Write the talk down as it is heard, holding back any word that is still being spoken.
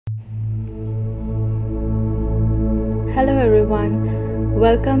Hello everyone,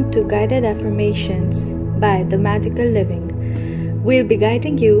 welcome to Guided Affirmations by The Magical Living. We'll be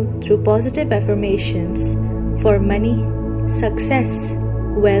guiding you through positive affirmations for money, success,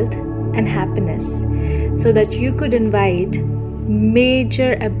 wealth and happiness so that you could invite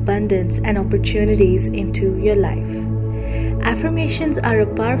major abundance and opportunities into your life. Affirmations are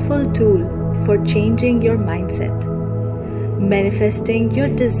a powerful tool for changing your mindset, manifesting your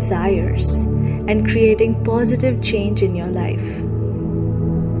desires, and creating positive change in your life.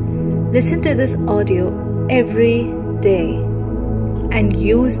 Listen to this audio every day and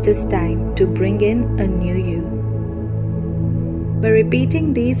use this time to bring in a new you. By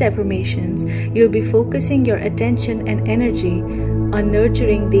repeating these affirmations, you'll be focusing your attention and energy on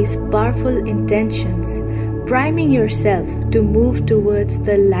nurturing these powerful intentions, priming yourself to move towards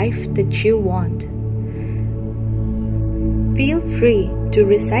the life that you want. Feel free to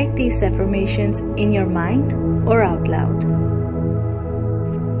recite these affirmations in your mind or out loud.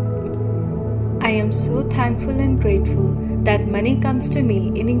 I am so thankful and grateful that money comes to me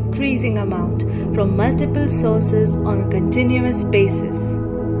in increasing amount from multiple sources on a continuous basis.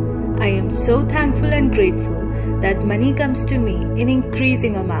 I am so thankful and grateful that money comes to me in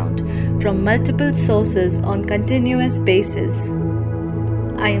increasing amount from multiple sources on continuous basis.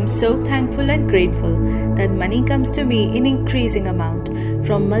 I am so thankful and grateful that money comes to me in increasing amount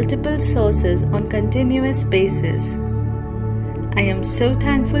from multiple sources on continuous basis. I am so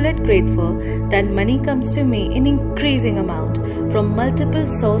thankful and grateful that money comes to me in increasing amount from multiple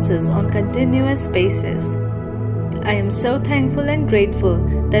sources on continuous basis. I am so thankful and grateful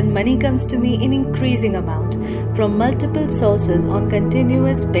that money comes to me in increasing amount from multiple sources on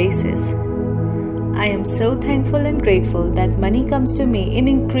continuous basis. I am so thankful and grateful that money comes to me in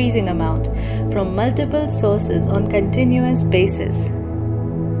increasing amount from multiple sources on continuous basis.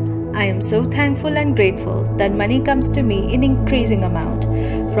 I am so thankful and grateful that money comes to me in increasing amount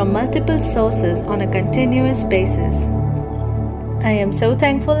from multiple sources on a continuous basis. I am so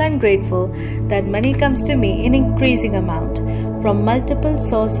thankful and grateful that money comes to me in increasing amount from multiple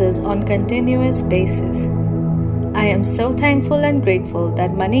sources on continuous basis. I am so thankful and grateful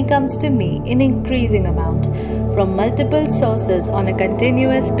that money comes to me in increasing amount from multiple sources on a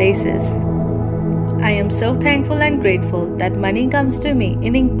continuous basis. I am so thankful and grateful that money comes to me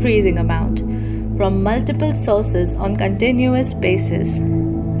in increasing amount from multiple sources on continuous basis.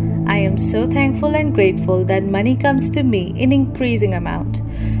 I am so thankful and grateful that money comes to me in increasing amount from multiple sources on a continuous basis. I am so thankful and grateful that money comes to me in increasing amount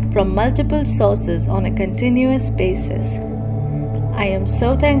from multiple sources on continuous basis. I am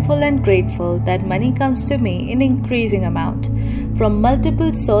so thankful and grateful that money comes to me in increasing amount from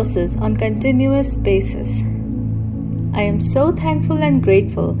multiple sources on continuous basis. I am so thankful and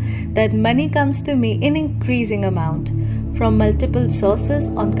grateful that money comes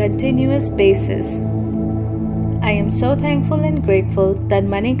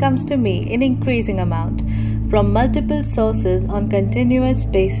to me in increasing amount from multiple sources on continuous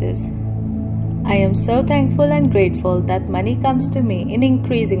basis. I am so thankful and grateful that money comes to me in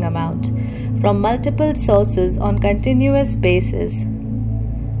increasing amount from multiple sources on continuous basis.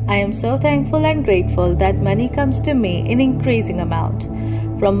 I am so thankful and grateful that money comes to me in increasing amount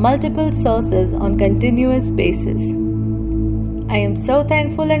from multiple sources on continuous basis. I am so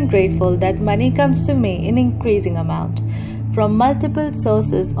thankful and grateful that money comes to me in increasing amount from multiple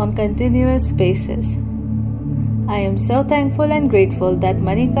sources on continuous basis. I am so thankful and grateful that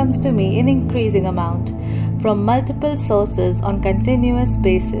money comes to me in increasing amount from multiple sources on continuous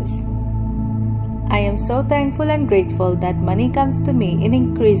basis. I am so thankful and grateful that money comes to me in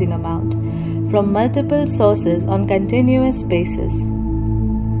increasing amount from multiple sources on continuous basis.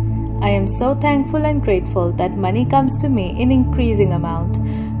 I am so thankful and grateful that money comes to me in increasing amount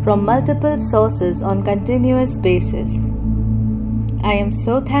from multiple sources on continuous basis. I am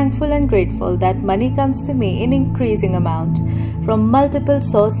so thankful and grateful that money comes to me in increasing amount from multiple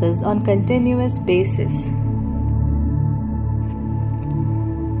sources on continuous basis.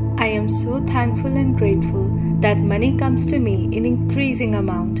 I am so thankful and grateful that money comes to me in increasing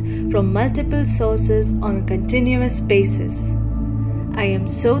amount from multiple sources on a continuous basis. I am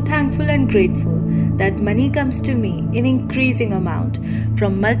so thankful and grateful that money comes to me in increasing amount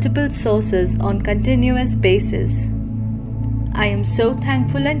from multiple sources on continuous basis. I am so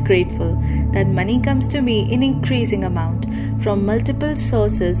thankful and grateful that money comes to me in increasing amount from multiple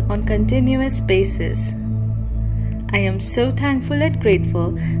sources on continuous basis. I am so thankful and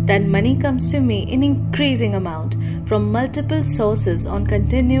grateful that money comes to me in increasing amount from multiple sources on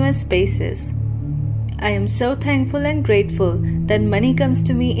continuous basis. I am so thankful and grateful that money comes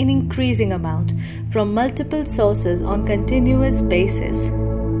to me in increasing amount from multiple sources on continuous basis.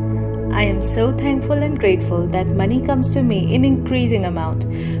 I am so thankful and grateful that money comes to me in increasing amount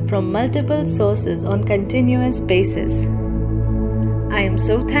from multiple sources on continuous basis. I am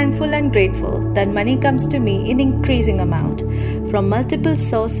so thankful and grateful that money comes to me in increasing amount from multiple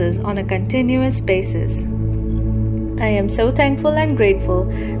sources on a continuous basis. I am so thankful and grateful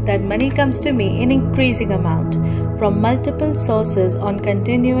that money comes to me in increasing amount from multiple sources on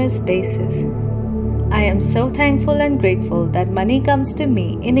continuous basis. I am so thankful and grateful that money comes to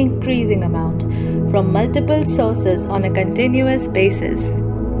me in increasing amount from multiple sources on a continuous basis.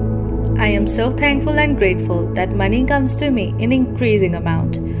 I am so thankful and grateful that money comes to me in increasing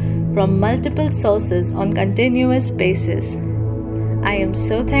amount from multiple sources on continuous basis. I am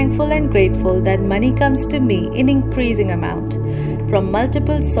so thankful and grateful that money comes to me in increasing amount from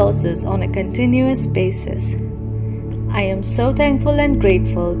multiple sources on a continuous basis. I am so thankful and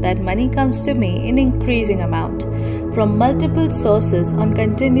grateful that money comes to me in increasing amount from multiple sources on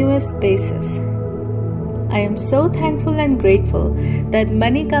continuous basis. I am so thankful and grateful that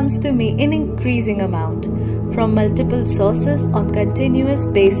money comes to me in increasing amount from multiple sources on continuous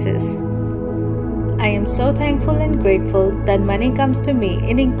basis. I am so thankful and grateful that money comes to me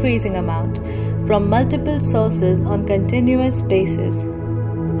in increasing amount from multiple sources on continuous basis.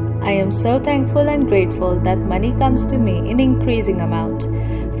 I am so thankful and grateful that money comes to me in increasing amount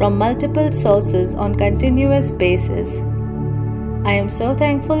from multiple sources on continuous basis. I am so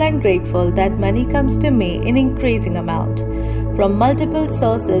thankful and grateful that money comes to me in increasing amount from multiple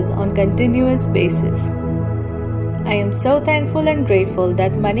sources on continuous basis. I am so thankful and grateful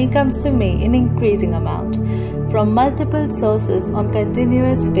that money comes to me in increasing amount from multiple sources on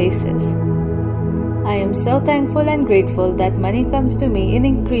continuous basis. I am so thankful and grateful that money comes to me in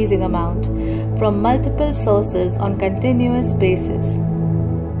increasing amount from multiple sources on continuous basis.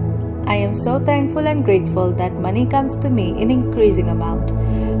 I am so thankful and grateful that money comes to me in increasing amount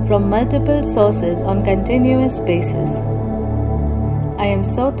from multiple sources on continuous basis. I am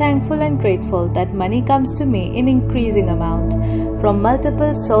so thankful and grateful that money comes to me in increasing amount from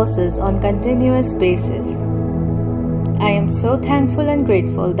multiple sources on continuous basis. I am so thankful and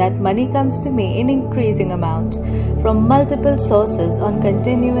grateful that money comes to me in increasing amount from multiple sources on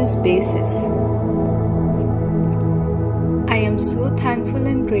continuous basis. I am so thankful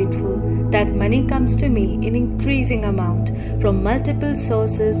and grateful that money comes to me in increasing amount from multiple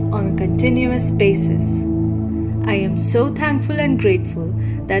sources on a continuous basis. I am so thankful and grateful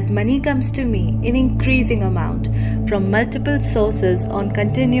that money comes to me in increasing amount from multiple sources on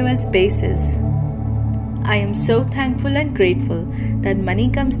continuous basis. I am so thankful and grateful that money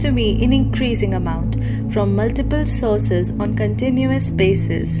comes to me in increasing amount from multiple sources on continuous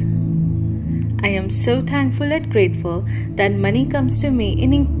basis. I am so thankful and grateful that money comes to me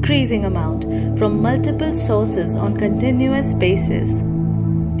in increasing amount from multiple sources on continuous basis.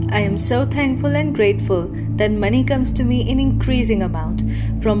 I am so thankful and grateful that money comes to me in increasing amount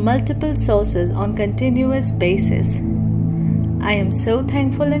from multiple sources on continuous basis. I am so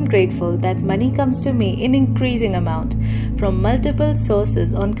thankful and grateful that money comes to me in increasing amount from multiple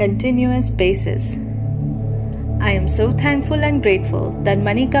sources on continuous basis. I am so thankful and grateful that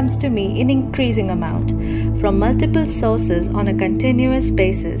money comes to me in increasing amount from multiple sources on a continuous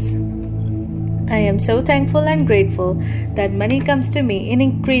basis. I am so thankful and grateful that money comes to me in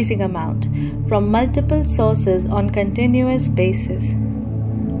increasing amount from multiple sources on continuous basis.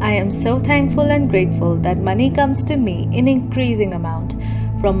 I am so thankful and grateful that money comes to me in increasing amount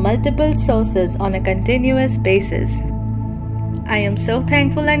from multiple sources on a continuous basis. I am so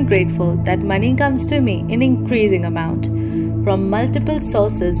thankful and grateful that money comes to me in increasing amount from multiple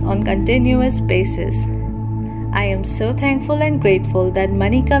sources on continuous basis. I am so thankful and grateful that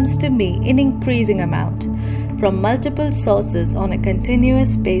money comes to me in increasing amount from multiple sources on a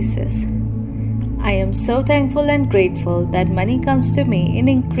continuous basis. I am so thankful and grateful that money comes to me in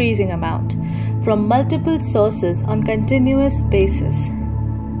increasing amount from multiple sources on continuous basis.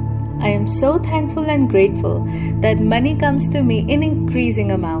 I am so thankful and grateful that money comes to me in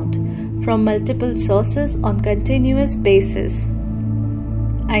increasing amount from multiple sources on continuous basis.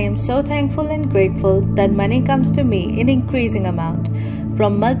 I am so thankful and grateful that money comes to me in increasing amount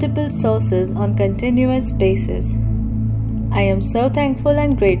from multiple sources on continuous basis. I am so thankful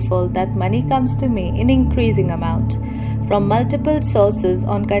and grateful that money comes to me in increasing amount from multiple sources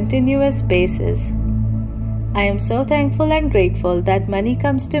on continuous basis. I am so thankful and grateful that money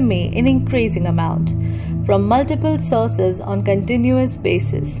comes to me in increasing amount from multiple sources on continuous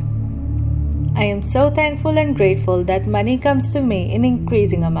basis. I am so thankful and grateful that money comes to me in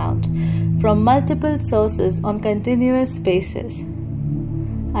increasing amount from multiple sources on continuous basis.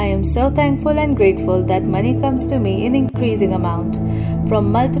 I am so thankful and grateful that money comes to me in increasing amount from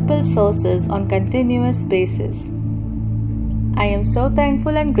multiple sources on continuous basis. I am so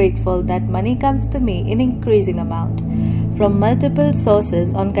thankful and grateful that money comes to me in increasing amount from multiple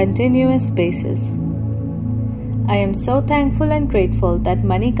sources on continuous basis. I am so thankful and grateful that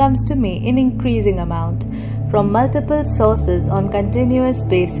money comes to me in increasing amount from multiple sources on continuous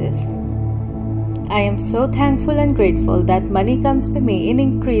basis. I am so thankful and grateful that money comes to me in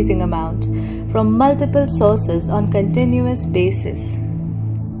increasing amount from multiple sources on continuous basis.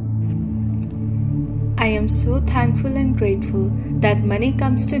 I am so thankful and grateful that money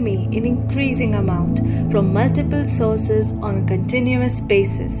comes to me in increasing amount from multiple sources on a continuous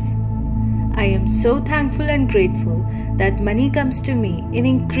basis. I am so thankful and grateful that money comes to me in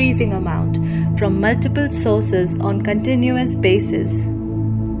increasing amount from multiple sources on continuous basis.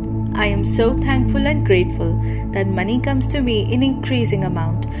 I am so thankful and grateful that money comes to me in increasing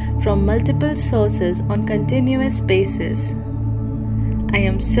amount from multiple sources on continuous basis. I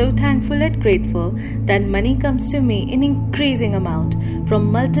am so thankful and grateful that money comes to me in increasing amount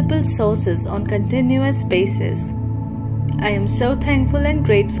from multiple sources on continuous basis. I am so thankful and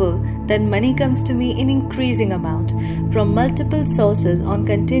grateful that money comes to me in increasing amount from multiple sources on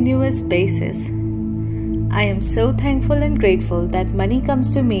continuous basis. I am so thankful and grateful that money comes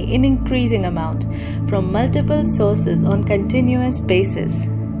to me in increasing amount from multiple sources on continuous basis.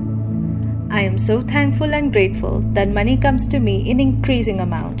 I am so thankful and grateful that money comes to me in increasing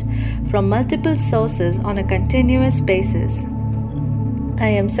amount from multiple sources on a continuous basis. I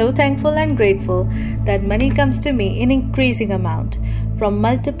am so thankful and grateful that money comes to me in increasing amount from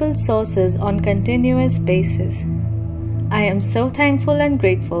multiple sources on continuous basis. I am so thankful and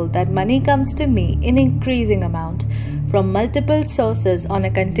grateful that money comes to me in increasing amount from multiple sources on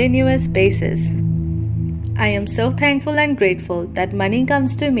a continuous basis. I am so thankful and grateful that money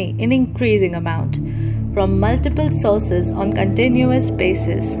comes to me in increasing amount from multiple sources on continuous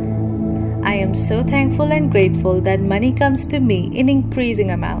basis. I am so thankful and grateful that money comes to me in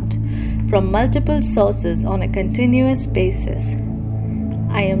increasing amount from multiple sources on a continuous basis.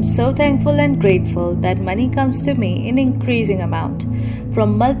 I am so thankful and grateful that money comes to me in increasing amount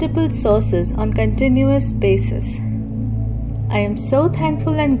from multiple sources on continuous basis. I am so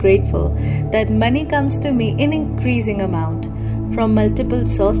thankful and grateful that money comes to me in increasing amount from multiple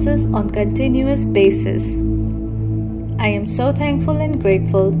sources on continuous basis. I am so thankful and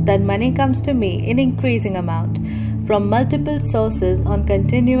grateful that money comes to me in increasing amount from multiple sources on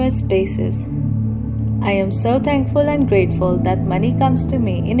continuous basis. I am so thankful and grateful that money comes to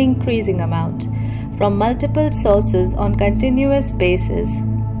me in increasing amount from multiple sources on continuous basis.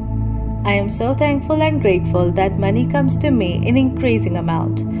 I am so thankful and grateful that money comes to me in increasing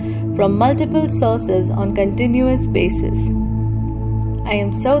amount from multiple sources on continuous basis. I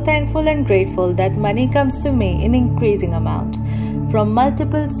am so thankful and grateful that money comes to me in increasing amount from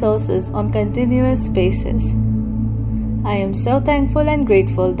multiple sources on continuous basis. I am so thankful and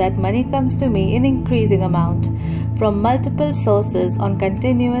grateful that money comes to me in increasing amount from multiple sources on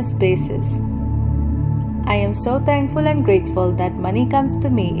continuous basis. I am so thankful and grateful that money comes to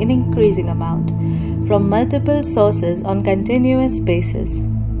me in increasing amount from multiple sources on continuous basis.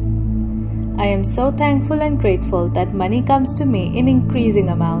 I am so thankful and grateful that money comes to me in increasing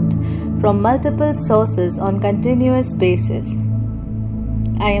amount from multiple sources on continuous basis.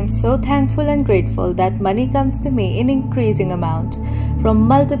 I am so thankful and grateful that money comes to me in increasing amount from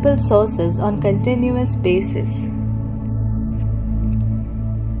multiple sources on continuous basis.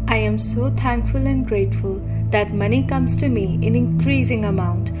 I am so thankful and grateful that money comes to me in increasing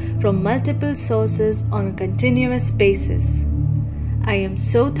amount from multiple sources on a continuous basis. I am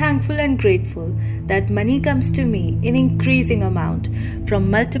so thankful and grateful that money comes to me in increasing amount from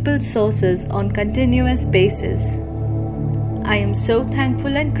multiple sources on continuous basis. I am so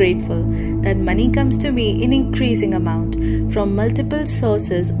thankful and grateful that money comes to me in increasing amount from multiple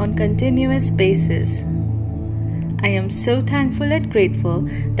sources on continuous basis. I am so thankful and grateful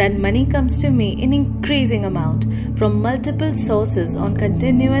that money comes to me in increasing amount from multiple sources on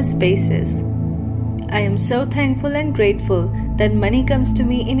continuous basis. I am so thankful and grateful that money comes to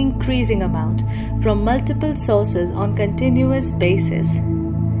me in increasing amount from multiple sources on continuous basis.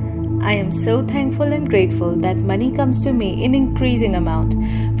 I am so thankful and grateful that money comes to me in increasing amount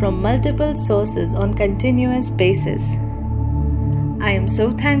from multiple sources on continuous basis. I am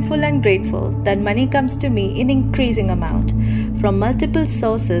so thankful and grateful that money comes to me in increasing amount from multiple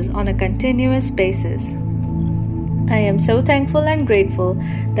sources on a continuous basis. I am so thankful and grateful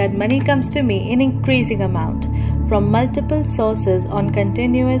that money comes to me in increasing amount from multiple sources on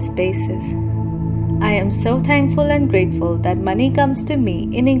continuous basis. I am so thankful and grateful that money comes to me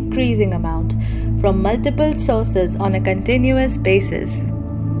in increasing amount from multiple sources on a continuous basis.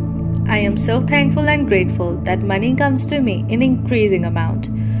 I am so thankful and grateful that money comes to me in increasing amount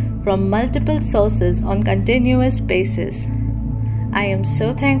from multiple sources on continuous basis. I am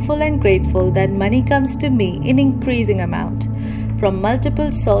so thankful and grateful that money comes to me in increasing amount from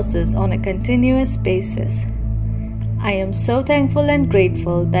multiple sources on a continuous basis. I am so thankful and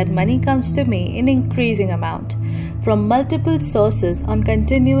grateful that money comes to me in increasing amount from multiple sources on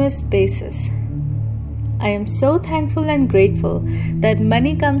continuous basis. I am so thankful and grateful that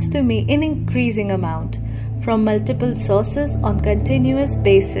money comes to me in increasing amount from multiple sources on continuous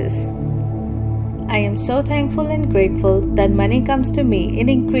basis. I am so thankful and grateful that money comes to me in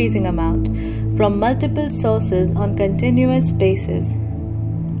increasing amount from multiple sources on continuous basis.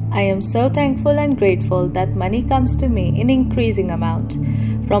 I am so thankful and grateful that money comes to me in increasing amount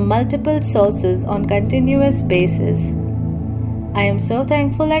from multiple sources on continuous basis. I am so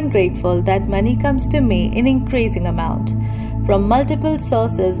thankful and grateful that money comes to me in increasing amount from multiple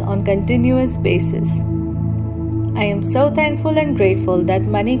sources on continuous basis. I am so thankful and grateful that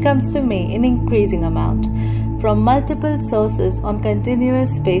money comes to me in increasing amount from multiple sources on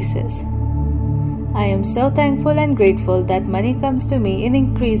continuous basis. I am so thankful and grateful that money comes to me in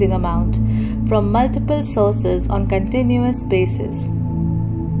increasing amount from multiple sources on continuous basis.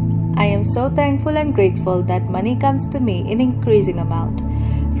 I am so thankful and grateful that money comes to me in increasing amount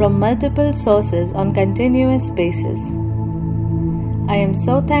from multiple sources on continuous basis. I am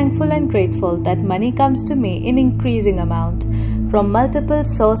so thankful and grateful that money comes to me in increasing amount from multiple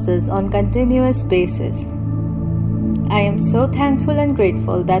sources on continuous basis. I am so thankful and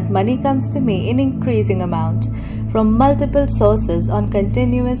grateful that money comes to me in increasing amount from multiple sources on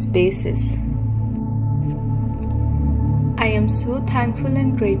continuous basis. I am so thankful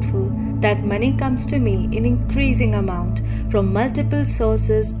and grateful that money comes to me in increasing amount from multiple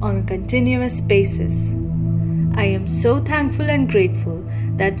sources on a continuous basis. I am so thankful and grateful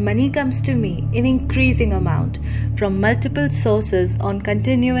that money comes to me in increasing amount from multiple sources on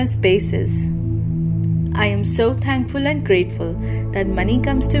continuous basis. I am so thankful and grateful that money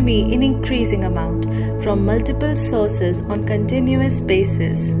comes to me in increasing amount from multiple sources on continuous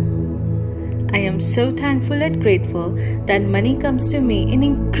basis. I am so thankful and grateful that money comes to me in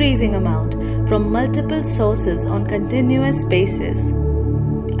increasing amount from multiple sources on continuous basis.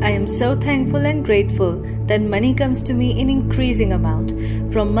 I am so thankful and grateful that money comes to me in increasing amount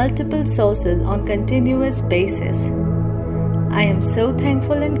from multiple sources on continuous basis. I am so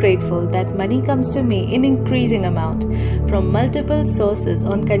thankful and grateful that money comes to me in increasing amount from multiple sources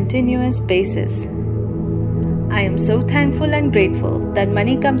on continuous basis. I am so thankful and grateful that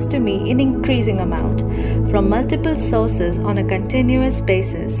money comes to me in increasing amount from multiple sources on a continuous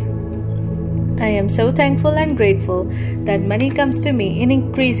basis. I am so thankful and grateful that money comes to me in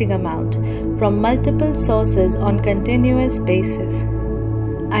increasing amount from multiple sources on continuous basis.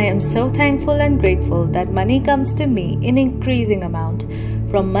 I am so thankful and grateful that money comes to me in increasing amount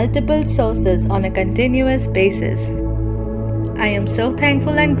from multiple sources on a continuous basis. I am so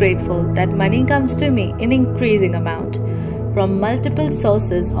thankful and grateful that money comes to me in increasing amount from multiple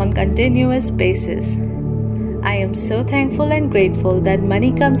sources on continuous basis. I am so thankful and grateful that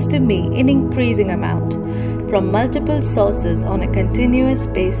money comes to me in increasing amount from multiple sources on a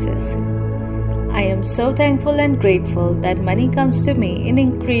continuous basis. I am so thankful and grateful that money comes to me in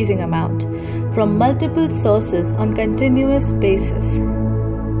increasing amount from multiple sources on continuous basis.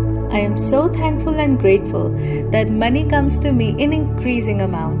 I am so thankful and grateful that money comes to me in increasing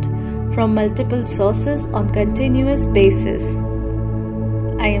amount from multiple sources on continuous basis.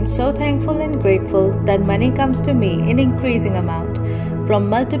 I am so thankful and grateful that money comes to me in increasing amount from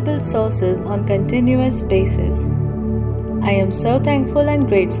multiple sources on continuous basis. I am so thankful and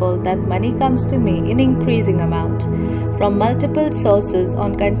grateful that money comes to me in increasing amount from multiple sources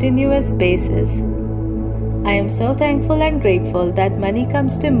on continuous basis. I am so thankful and grateful that money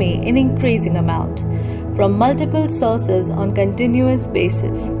comes to me in increasing amount from multiple sources on continuous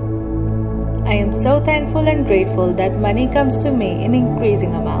basis. I am so thankful and grateful that money comes to me in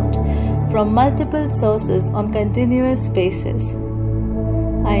increasing amount from multiple sources on continuous basis.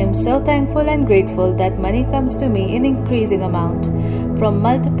 I am so thankful and grateful that money comes to me in increasing amount from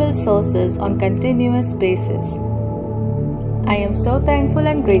multiple sources on continuous basis. I am so thankful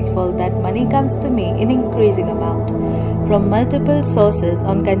and grateful that money comes to me in increasing amount from multiple sources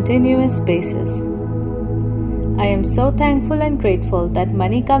on continuous basis. I am so thankful and grateful that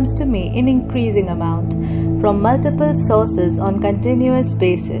money comes to me in increasing amount from multiple sources on continuous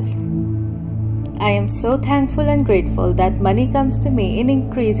basis. I am so thankful and grateful that money comes to me in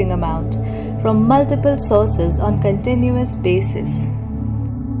increasing amount from multiple sources on continuous basis.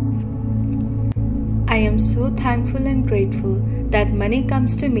 am so thankful and grateful that money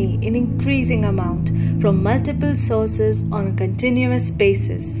comes to me in increasing amount from multiple sources on a continuous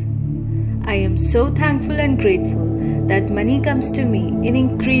basis. I am so thankful and grateful that money comes to me in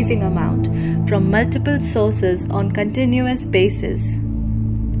increasing amount from multiple sources on continuous basis.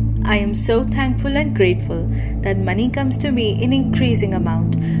 I am so thankful and grateful that money comes to me in increasing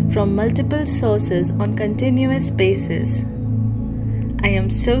amount from multiple sources on continuous basis. I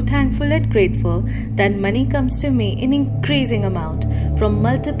am so thankful and grateful that money comes to me in increasing amount from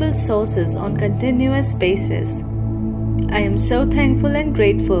multiple sources on continuous basis. I am so thankful and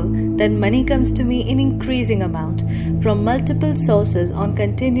grateful that money comes to me in increasing amount from multiple sources on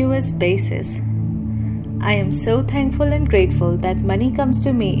continuous basis. I am so thankful and grateful that money comes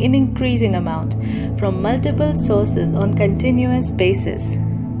to me in increasing amount from multiple sources on continuous basis.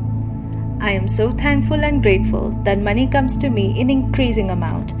 I am so thankful and grateful that money comes to me in increasing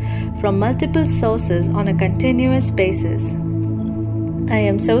amount from multiple sources on a continuous basis. I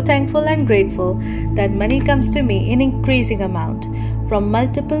am so thankful and grateful that money comes to me in increasing amount from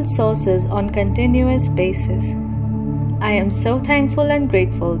multiple sources on continuous basis. I am so thankful and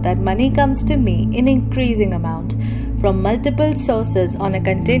grateful that money comes to me in increasing amount from multiple sources on a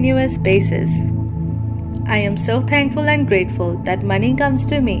continuous basis. I am so thankful and grateful that money comes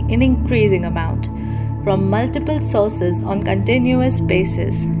to me in increasing amount from multiple sources on continuous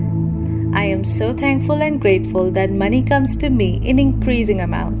basis. I am so thankful and grateful that money comes to me in increasing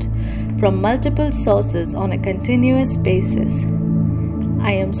amount from multiple sources on a continuous basis.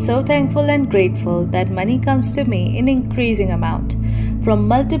 I am so thankful and grateful that money comes to me in increasing amount from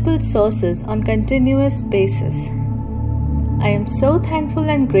multiple sources on continuous basis. I am so thankful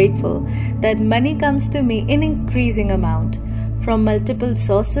and grateful that money comes to me in increasing amount from multiple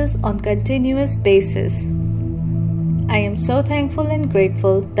sources on continuous basis. I am so thankful and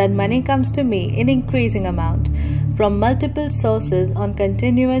grateful that money comes to me in increasing amount from multiple sources on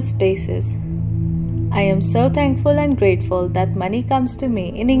continuous basis. I am so thankful and grateful that money comes to me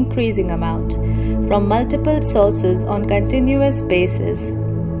in increasing amount from multiple sources on continuous basis.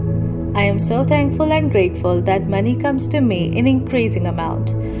 I am so thankful and grateful that money comes to me in increasing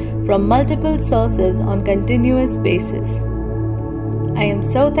amount from multiple sources on continuous basis. I am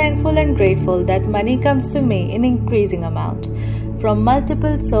so thankful and grateful that money comes to me in increasing amount from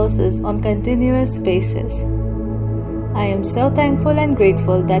multiple sources on continuous basis. I am so thankful and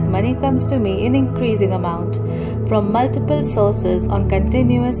grateful that money comes to me in increasing amount from multiple sources on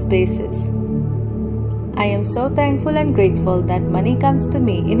continuous basis. I am so thankful and grateful that money comes to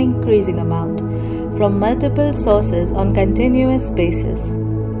me in increasing amount from multiple sources on continuous basis.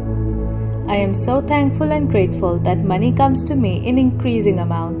 I am so thankful and grateful that money comes to me in increasing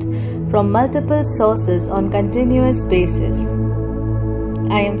amount from multiple sources on continuous basis.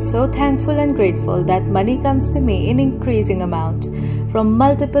 I am so thankful and grateful that money comes to me in increasing amount from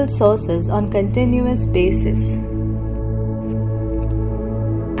multiple sources on continuous basis.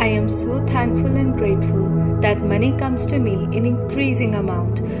 I am so thankful and grateful that money comes to me in increasing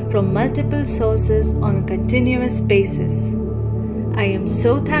amount from multiple sources on a continuous basis. I am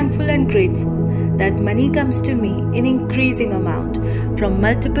so thankful and grateful that money comes to me in increasing amount from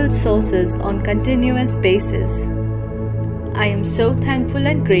multiple sources on continuous basis. I am so thankful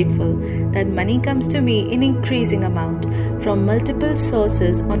and grateful that money comes to me in increasing amount from multiple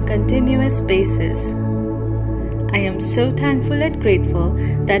sources on continuous basis. I am so thankful and grateful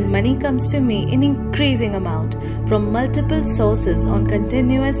that money comes to me in increasing amount from multiple sources on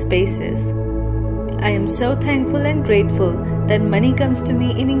continuous basis. I am so thankful and grateful that money comes to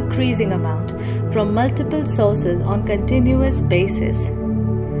me in increasing amount from multiple sources on continuous basis.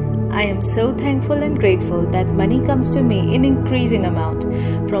 I am so thankful and grateful that money comes to me in increasing amount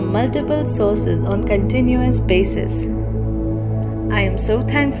from multiple sources on continuous basis. I am so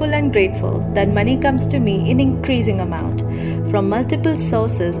thankful and grateful that money comes to me in increasing amount from multiple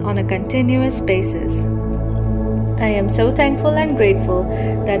sources on a continuous basis. I am so thankful and grateful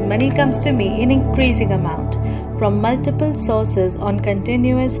that money comes to me in increasing amount from multiple sources on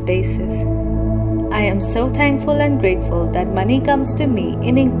continuous basis. I am so thankful and grateful that money comes to me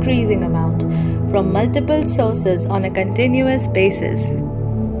in increasing amount from multiple sources on a continuous basis.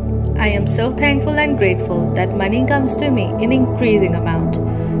 I am so thankful and grateful that money comes to me in increasing amount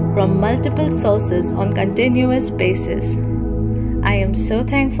from multiple sources on continuous basis. I am so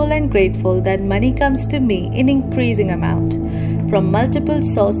thankful and grateful that money comes to me in increasing amount from multiple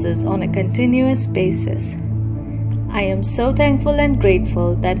sources on a continuous basis. I am so thankful and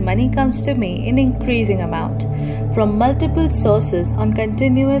grateful that money comes to me in increasing amount from multiple sources on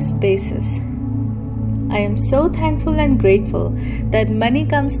continuous basis. I am so thankful and grateful that money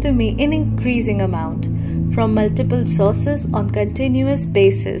comes to me in increasing amount from multiple sources on continuous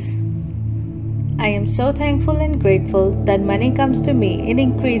basis. I am so thankful and grateful that money comes to me in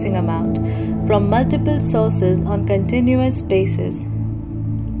increasing amount from multiple sources on continuous basis.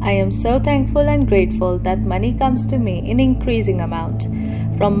 I am so thankful and grateful that money comes to me in increasing amount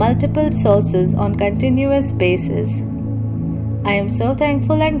from multiple sources on continuous basis. I am so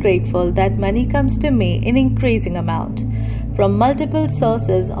thankful and grateful that money comes to me in increasing amount from multiple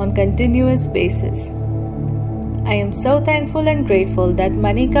sources on continuous basis. I am so thankful and grateful that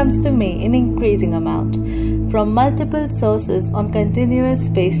money comes to me in increasing amount from multiple sources on continuous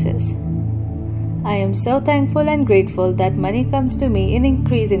basis. I am so thankful and grateful that money comes to me in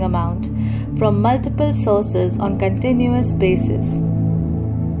increasing amount from multiple sources on continuous basis.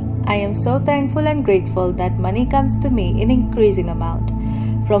 I am so thankful and grateful that money comes to me in increasing amount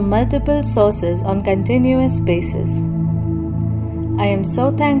from multiple sources on continuous basis. I am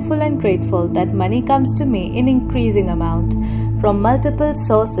so thankful and grateful that money comes to me in increasing amount from multiple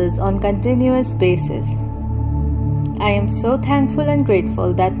sources on continuous basis. I am so thankful and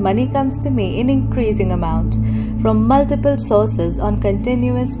grateful that money comes to me in increasing amount from multiple sources on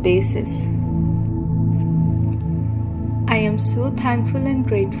continuous basis. I am so thankful and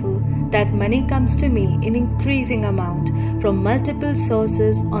grateful that money comes to me in increasing amount from multiple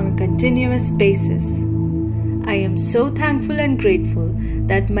sources on a continuous basis. I am so thankful and grateful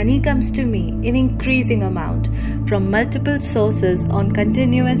that money comes to me in increasing amount from multiple sources on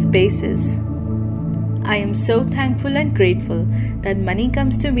continuous basis. I am so thankful and grateful that money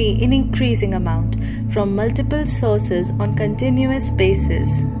comes to me in increasing amount from multiple sources on continuous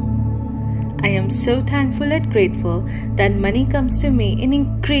basis. I am so thankful and grateful that money comes to me in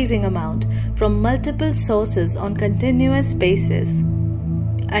increasing amount from multiple sources on continuous basis.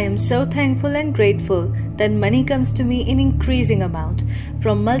 I am so thankful and grateful that money comes to me in increasing amount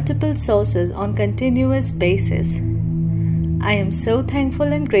from multiple sources on continuous basis. I am so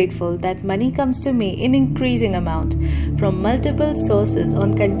thankful and grateful that money comes to me in increasing amount from multiple sources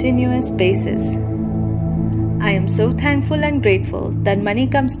on continuous basis. I am so thankful and grateful that money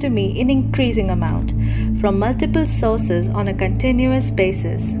comes to me in increasing amount from multiple sources on a continuous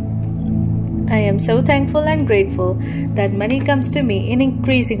basis. I am so thankful and grateful that money comes to me in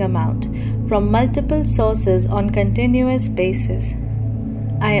increasing amount from multiple sources on continuous basis.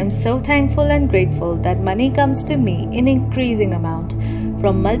 I am so thankful and grateful that money comes to me in increasing amount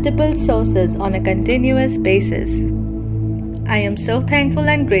from multiple sources on a continuous basis. I am so thankful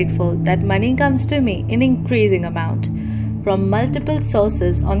and grateful that money comes to me in increasing amount from multiple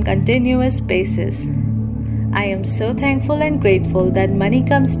sources on continuous basis. I am so thankful and grateful that money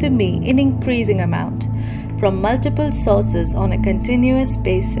comes to me in increasing amount from multiple sources on a continuous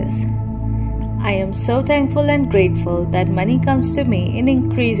basis. I am so thankful and grateful that money comes to me in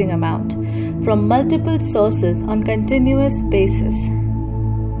increasing amount from multiple sources on continuous basis.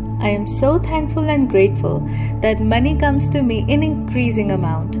 I am so thankful and grateful that money comes to me in increasing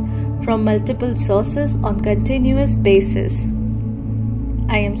amount from multiple sources on continuous basis.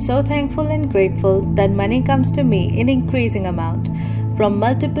 I am so thankful and grateful that money comes to me in increasing amount from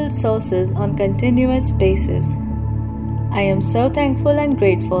multiple sources on continuous basis. I am so thankful and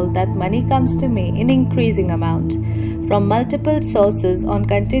grateful that money comes to me in increasing amount from multiple sources on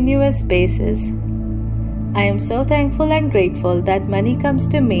continuous basis. I am so thankful and grateful that money comes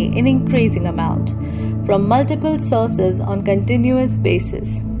to me in increasing amount from multiple sources on continuous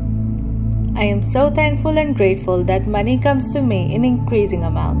basis. I am so thankful and grateful that money comes to me in increasing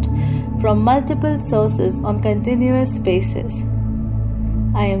amount from multiple sources on continuous basis.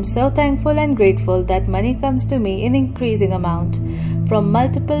 I am so thankful and grateful that money comes to me in increasing amount from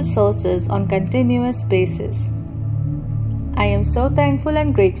multiple sources on continuous basis. I am so thankful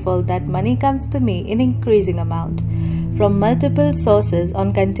and grateful that money comes to me in increasing amount from multiple sources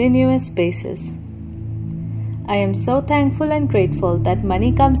on continuous basis. I am so thankful and grateful that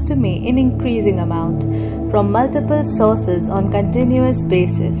money comes to me in increasing amount from multiple sources on continuous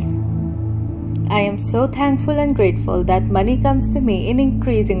basis. I am so thankful and grateful that money comes to me in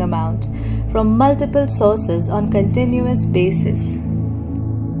increasing amount from multiple sources on continuous basis.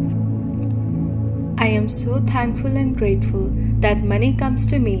 I am so thankful and grateful that money comes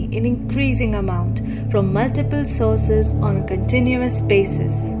to me in increasing amount from multiple sources on a continuous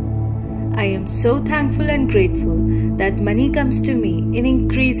basis. I am so thankful and grateful that money comes to me in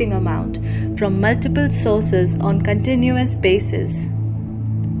increasing amount from multiple sources on continuous basis.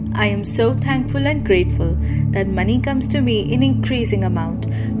 I am so thankful and grateful that money comes to me in increasing amount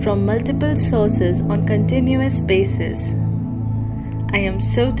from multiple sources on continuous basis. I am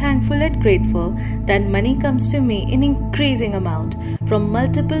so thankful and grateful that money comes to me in increasing amount from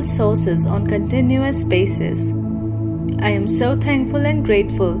multiple sources on continuous basis. I am so thankful and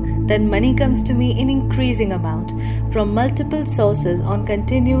grateful that money comes to me in increasing amount from multiple sources on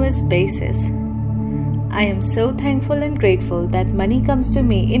continuous basis. I am so thankful and grateful that money comes to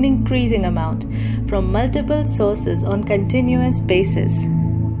me in increasing amount from multiple sources on continuous basis.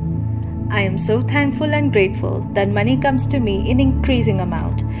 I am so thankful and grateful that money comes to me in increasing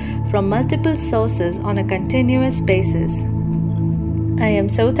amount from multiple sources on a continuous basis. I am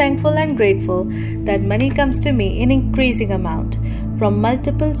so thankful and grateful that money comes to me in increasing amount from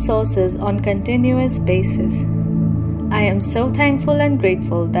multiple sources on continuous basis. I am so thankful and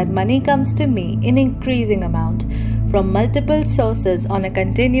grateful that money comes to me in increasing amount from multiple sources on a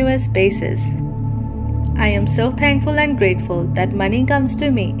continuous basis. I am so thankful and grateful that money comes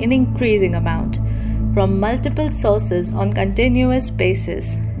to me in increasing amount from multiple sources on continuous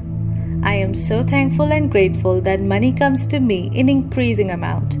basis. I am so thankful and grateful that money comes to me in increasing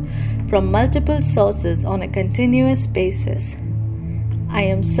amount from multiple sources on a continuous basis. I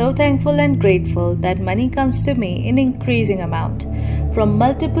am so thankful and grateful that money comes to me in increasing amount from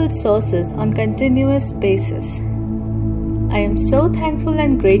multiple sources on continuous basis. I am so thankful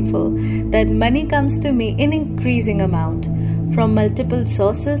and grateful that money comes to me in increasing amount from multiple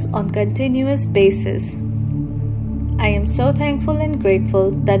sources on continuous basis. I am so thankful and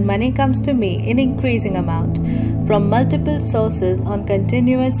grateful that money comes to me in increasing amount from multiple sources on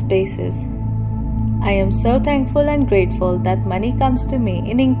continuous basis. I am so thankful and grateful that money comes to me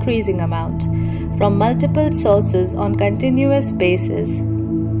in increasing amount from multiple sources on continuous basis.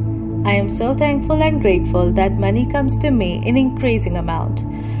 I am so thankful and grateful that money comes to me in increasing amount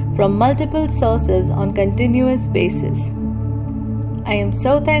from multiple sources on continuous basis. I am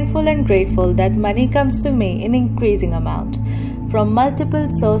so thankful and grateful that money comes to me in increasing amount from multiple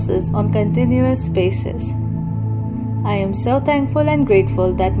sources on continuous basis. I am so thankful and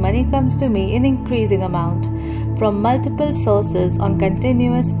grateful that money comes to me in increasing amount from multiple sources on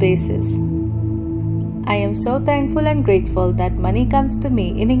continuous basis. I am so thankful and grateful that money comes to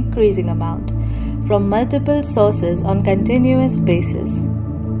me in increasing amount from multiple sources on continuous basis.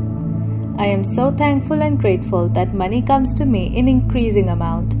 I am so thankful and grateful that money comes to me in increasing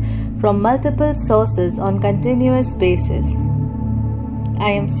amount from multiple sources on continuous basis. I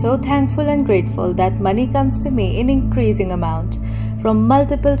am so thankful and grateful that money comes to me in increasing amount from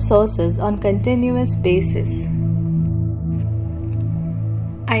multiple sources on continuous basis.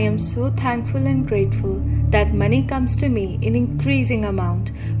 I am so thankful and grateful that money comes to me in increasing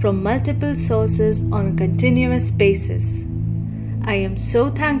amount from multiple sources on a continuous basis. I am so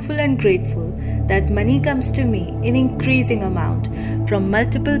thankful and grateful that money comes to me in increasing amount from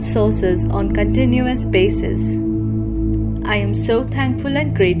multiple sources on continuous basis. I am so thankful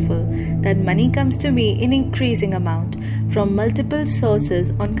and grateful that money comes to me in increasing amount from multiple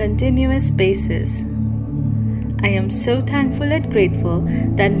sources on continuous basis. I am so thankful and grateful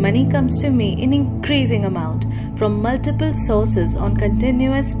that money comes to me in increasing amount from multiple sources on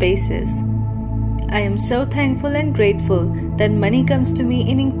continuous basis. I am so thankful and grateful that money comes to me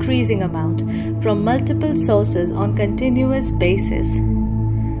in increasing amount from multiple sources on continuous basis.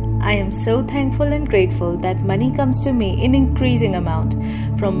 I am so thankful and grateful that money comes to me in increasing amount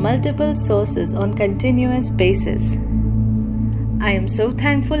from multiple sources on continuous basis. I am so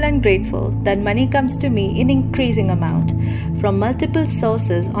thankful and grateful that money comes to me in increasing amount from multiple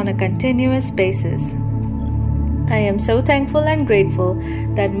sources on a continuous basis. I am so thankful and grateful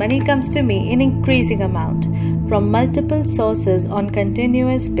that money comes to me in increasing amount from multiple sources on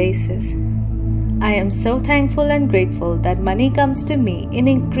continuous basis. I am so thankful and grateful that money comes to me in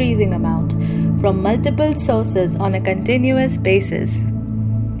increasing amount from multiple sources on a continuous basis.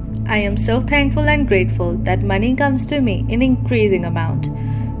 I am so thankful and grateful that money comes to me in increasing amount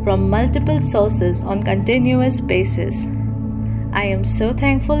from multiple sources on continuous basis. I am so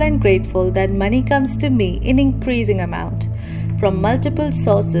thankful and grateful that money comes to me in increasing amount from multiple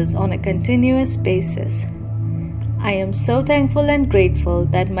sources on a continuous basis. I am so thankful and grateful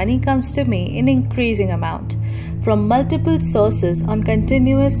that money comes to me in increasing amount from multiple sources on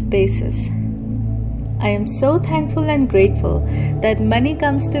continuous basis. I am so thankful and grateful that money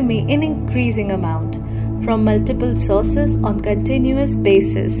comes to me in increasing amount from multiple sources on continuous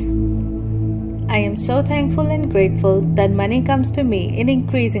basis. I am so thankful and grateful that money comes to me in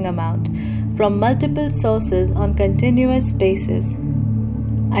increasing amount from multiple sources on continuous basis.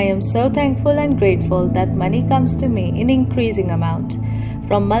 I am so thankful and grateful that money comes to me in increasing amount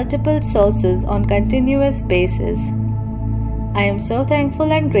from multiple sources on continuous basis. I am so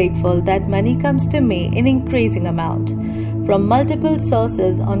thankful and grateful that money comes to me in increasing amount from multiple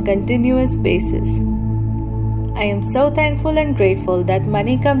sources on continuous basis. I am so thankful and grateful that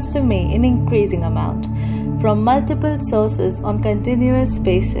money comes to me in increasing amount from multiple sources on continuous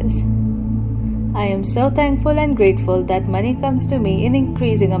basis. I am so thankful and grateful that money comes to me in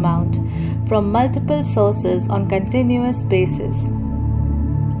increasing amount from multiple sources on continuous basis.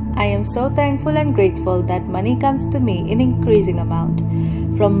 I am so thankful and grateful that money comes to me in increasing amount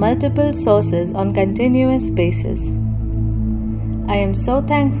from multiple sources on continuous basis. I am so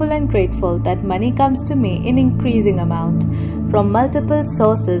thankful and grateful that money comes to me in increasing amount from multiple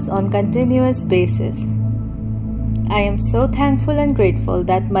sources on continuous basis. I am so thankful and grateful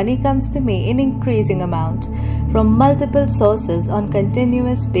that money comes to me in increasing amount from multiple sources on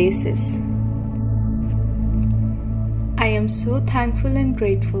continuous basis. I am so thankful and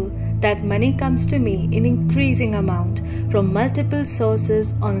grateful that money comes to me in increasing amount from multiple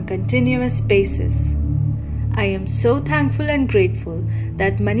sources on a continuous basis. I am so thankful and grateful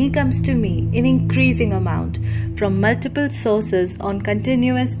that money comes to me in increasing amount from multiple sources on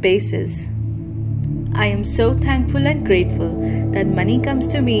continuous basis. I am so thankful and grateful that money comes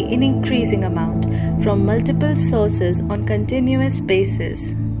to me in increasing amount from multiple sources on continuous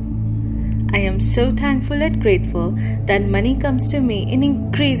basis. I am so thankful and grateful that money comes to me in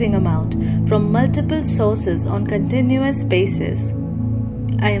increasing amount from multiple sources on continuous basis.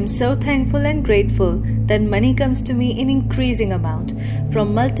 I am so thankful and grateful that money comes to me in increasing amount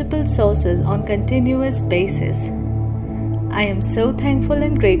from multiple sources on continuous basis. I am so thankful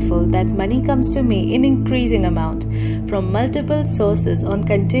and grateful that money comes to me in increasing amount from multiple sources on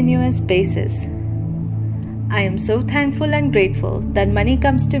continuous basis. I am so thankful and grateful that money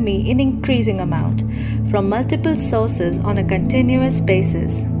comes to me in increasing amount from multiple sources on a continuous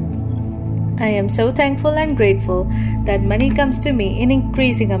basis. I am so thankful and grateful that money comes to me in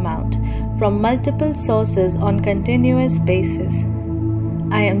increasing amount from multiple sources on continuous basis.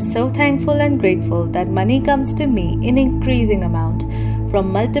 I am so thankful and grateful that money comes to me in increasing amount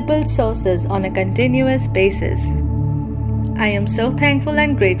from multiple sources on a continuous basis. I am so thankful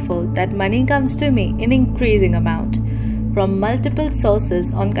and grateful that money comes to me in increasing amount from multiple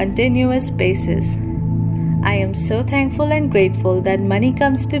sources on continuous basis. I am so thankful and grateful that money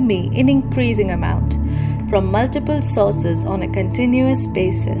comes to me in increasing amount from multiple sources on a continuous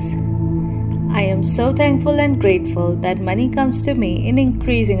basis. I am so thankful and grateful that money comes to me in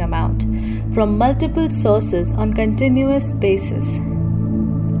increasing amount from multiple sources on continuous basis.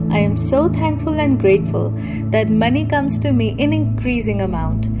 I am so thankful and grateful that money comes to me in increasing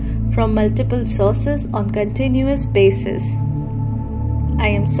amount from multiple sources on continuous basis. I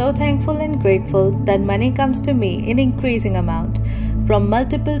am so thankful and grateful that money comes to me in increasing amount from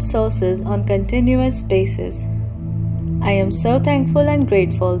multiple sources on continuous basis. I am so thankful and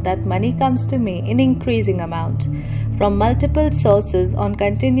grateful that money comes to me in increasing amount from multiple sources on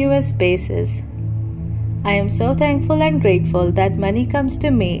continuous basis. I am so thankful and grateful that money comes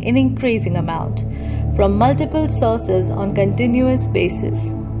to me in increasing amount from multiple sources on continuous basis.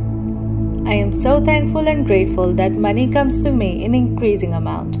 I am so thankful and grateful that money comes to me in increasing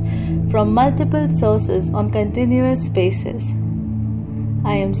amount from multiple sources on continuous basis.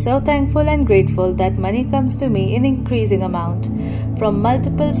 I am so thankful and grateful that money comes to me in increasing amount from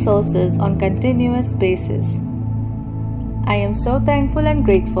multiple sources on continuous basis. I am so thankful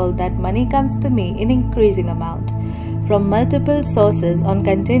and grateful that money comes to me in increasing amount from multiple sources on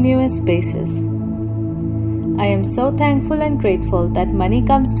continuous basis. I am so thankful and grateful that money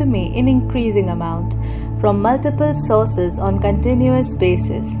comes to me in increasing amount from multiple sources on continuous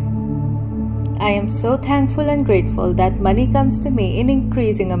basis. I am so thankful and grateful that money comes to me in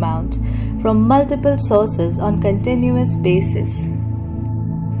increasing amount from multiple sources on continuous basis.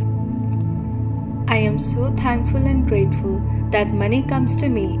 I am so thankful and grateful that money comes to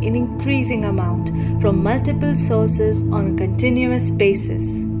me in increasing amount from multiple sources on a continuous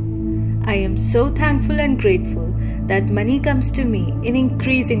basis. I am so thankful and grateful that money comes to me in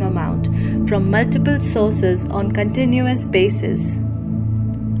increasing amount from multiple sources on continuous basis.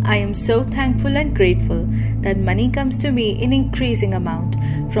 I am so thankful and grateful that money comes to me in increasing amount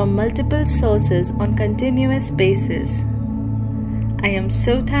from multiple sources on continuous basis. I am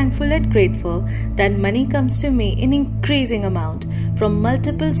so thankful and grateful that money comes to me in increasing amount from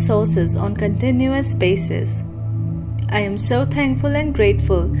multiple sources on continuous basis. I am so thankful and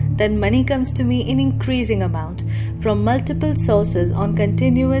grateful that money comes to me in increasing amount from multiple sources on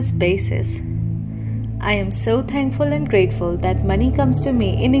continuous basis. I am so thankful and grateful that money comes to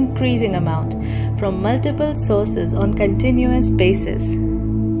me in increasing amount from multiple sources on continuous basis.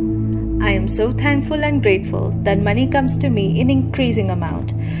 I am so thankful and grateful that money comes to me in increasing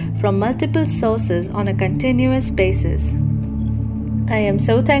amount from multiple sources on a continuous basis. I am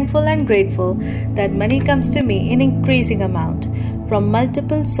so thankful and grateful that money comes to me in increasing amount from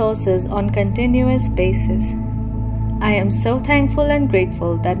multiple sources on continuous basis. I am so thankful and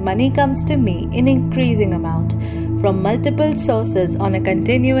grateful that money comes to me in increasing amount from multiple sources on a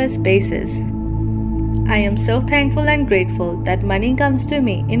continuous basis. I am so thankful and grateful that money comes to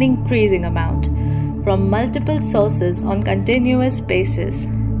me in increasing amount from multiple sources on continuous basis.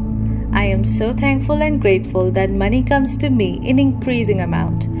 I am so thankful and grateful that money comes to me in increasing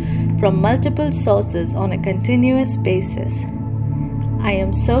amount from multiple sources on a continuous basis. I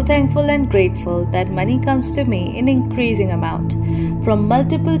am so thankful and grateful that money comes to me in increasing amount from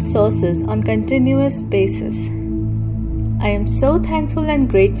multiple sources on continuous basis. I am so thankful and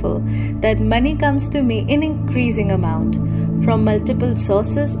grateful that money comes to me in increasing amount from multiple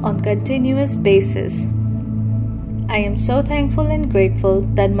sources on continuous basis. I am so thankful and grateful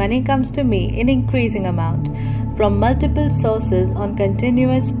that money comes to me in increasing amount from multiple sources on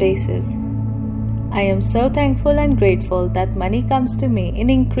continuous basis. I am so thankful and grateful that money comes to me in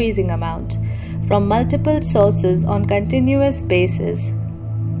increasing amount from multiple sources on continuous basis.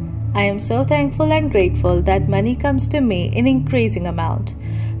 I am so thankful and grateful that money comes to me in increasing amount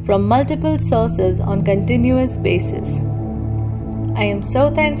from multiple sources on continuous basis. I am so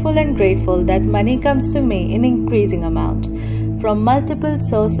thankful and grateful that money comes to me in increasing amount from multiple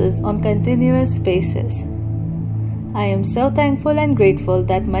sources on continuous basis. I am so thankful and grateful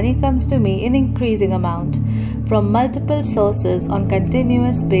that money comes to me in increasing amount from multiple sources on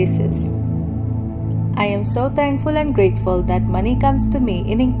continuous basis. I am so thankful and grateful that money comes to me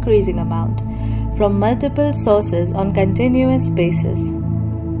in increasing amount from multiple sources on continuous basis.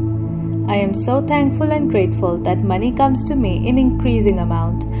 I am so thankful and grateful that money comes to me in increasing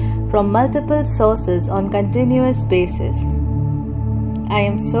amount from multiple sources on continuous basis. I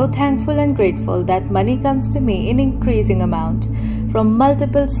am so thankful and grateful that money comes to me in increasing amount from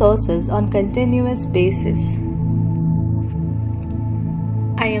multiple sources on continuous basis.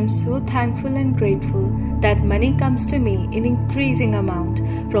 I am so thankful and grateful that money comes to me in increasing amount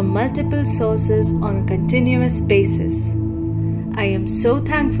from multiple sources on a continuous basis. I am so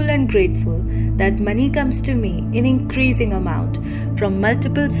thankful and grateful that money comes to me in increasing amount from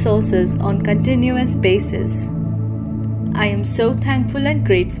multiple sources on continuous basis. I am so thankful and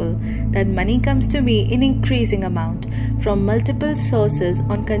grateful that money comes to me in increasing amount from multiple sources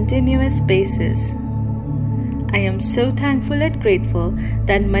on continuous basis. I am so thankful and grateful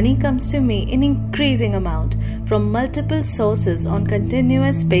that money comes to me in increasing amount from multiple sources on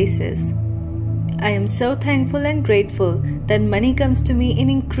continuous basis. I am so thankful and grateful that money comes to me in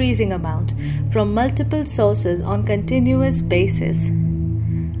increasing amount from multiple sources on continuous basis.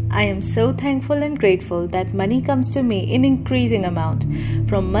 I am so thankful and grateful that money comes to me in increasing amount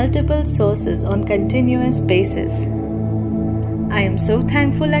from multiple sources on continuous basis. I am so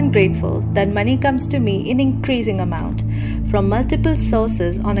thankful and grateful that money comes to me in increasing amount from multiple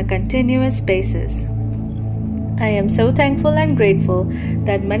sources on a continuous basis. I am so thankful and grateful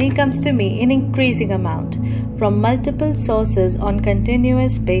that money comes to me in increasing amount from multiple sources on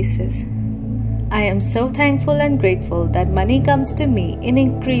continuous basis. I am so thankful and grateful that money comes to me in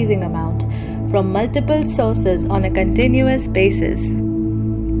increasing amount from multiple sources on a continuous basis.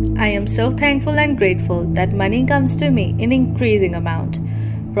 I am so thankful and grateful that money comes to me in increasing amount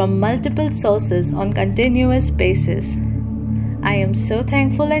from multiple sources on continuous basis. I am so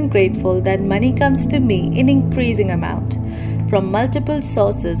thankful and grateful that money comes to me in increasing amount from multiple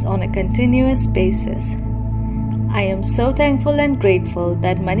sources on a continuous basis. I am so thankful and grateful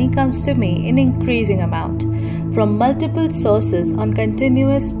that money comes to me in increasing amount from multiple sources on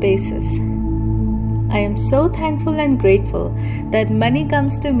continuous basis. I am so thankful and grateful that money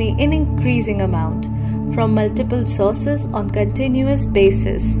comes to me in increasing amount from multiple sources on continuous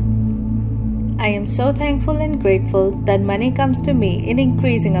basis. I am so thankful and grateful that money comes to me in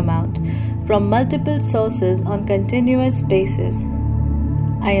increasing amount from multiple sources on continuous basis.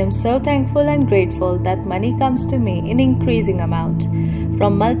 I am so thankful and grateful that money comes to me in increasing amount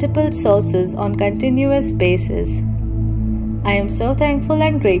from multiple sources on continuous basis. I am so thankful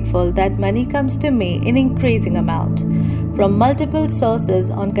and grateful that money comes to me in increasing amount from multiple sources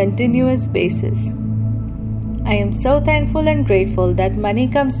on continuous basis. I am so thankful and grateful that money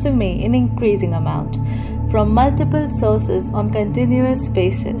comes to me in increasing amount from multiple sources on continuous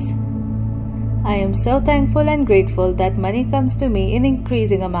basis. I am so thankful and grateful that money comes to me in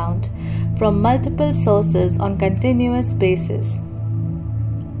increasing amount from multiple sources on continuous basis.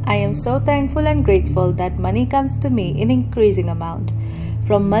 I am so thankful and grateful that money comes to me in increasing amount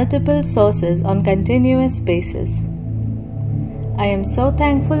from multiple sources on continuous basis. I am so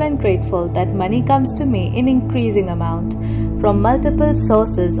thankful and grateful that money comes to me in increasing amount from multiple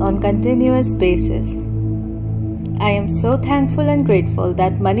sources on continuous basis. I am so thankful and grateful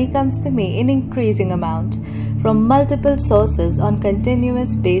that money comes to me in increasing amount from multiple sources on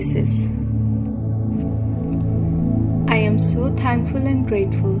continuous basis. I am so thankful and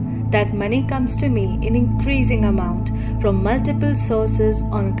grateful that money comes to me in increasing amount from multiple sources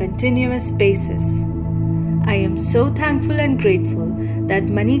on a continuous basis. I am so thankful and grateful that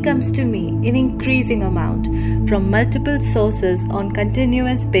money comes to me in increasing amount from multiple sources on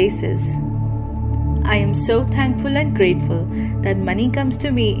continuous basis. I am so thankful and grateful that money comes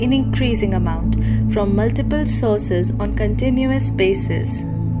to me in increasing amount from multiple sources on continuous basis.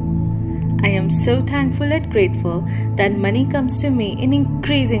 I am so thankful and grateful that money comes to me in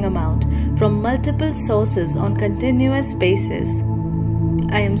increasing amount from multiple sources on continuous basis.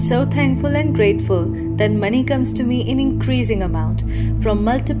 I am so thankful and grateful that money comes to me in increasing amount from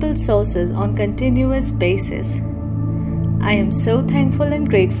multiple sources on continuous basis. I am so thankful and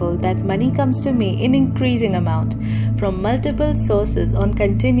grateful that money comes to me in increasing amount from multiple sources on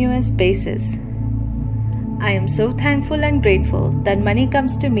continuous basis. I am so thankful and grateful that money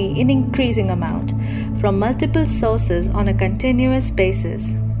comes to me in increasing amount from multiple sources on a continuous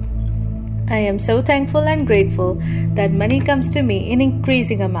basis. I am so thankful and grateful that money comes to me in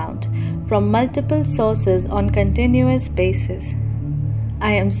increasing amount from multiple sources on continuous basis.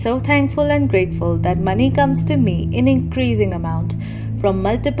 I am so thankful and grateful that money comes to me in increasing amount from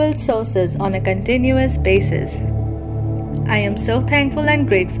multiple sources on a continuous basis. I am so thankful and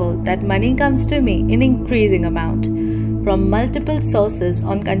grateful that money comes to me in increasing amount from multiple sources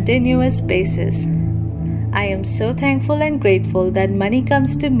on continuous basis. I am so thankful and grateful that money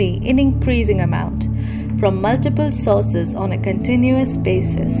comes to me in increasing amount from multiple sources on a continuous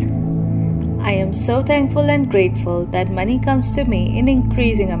basis. I am so thankful and grateful that money comes to me in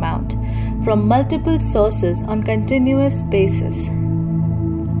increasing amount from multiple sources on continuous basis.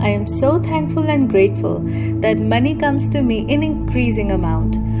 I am so thankful and grateful that money comes to me in increasing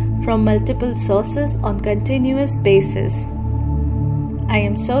amount from multiple sources on continuous basis. I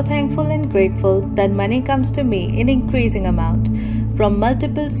am so thankful and grateful that money comes to me in increasing amount from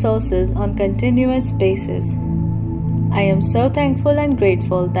multiple sources on continuous basis. I am so thankful and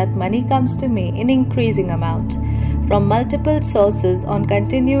grateful that money comes to me in increasing amount from multiple sources on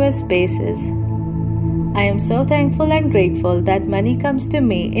continuous basis. I am so thankful and grateful that money comes to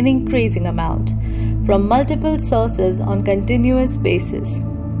me in increasing amount from multiple sources on continuous basis.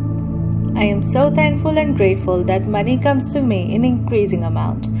 I am so thankful and grateful that money comes to me in increasing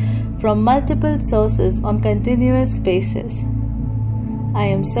amount from multiple sources on continuous basis. I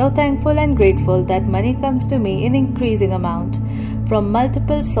am so thankful and grateful that money comes to me in increasing amount from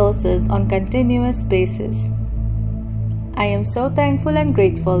multiple sources on continuous basis. I am so thankful and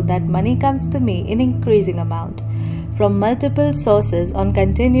grateful that money comes to me in increasing amount from multiple sources on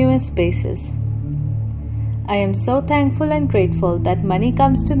continuous basis. I am so thankful and grateful that money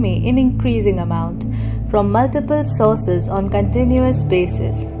comes to me in increasing amount from multiple sources on continuous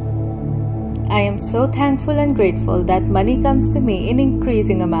basis. I am so thankful and grateful that money comes to me in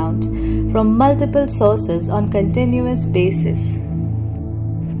increasing amount from multiple sources on continuous basis.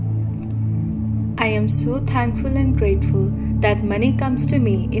 I am so thankful and grateful that money comes to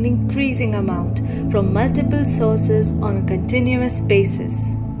me in increasing amount from multiple sources on a continuous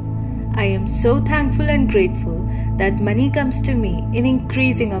basis. I am so thankful and grateful that money comes to me in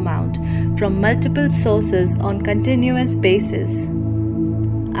increasing amount from multiple sources on continuous basis.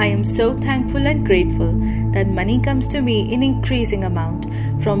 I am so thankful and grateful that money comes to me in increasing amount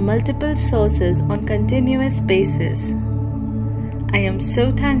from multiple sources on continuous basis. I am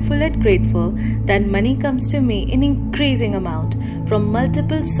so thankful and grateful that money comes to me in increasing amount from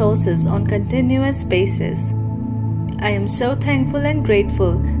multiple sources on continuous basis. I am so thankful and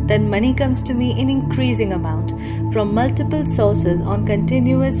grateful that money comes to me in increasing amount from multiple sources on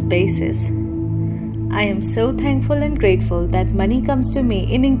continuous basis. I am so thankful and grateful that money comes to me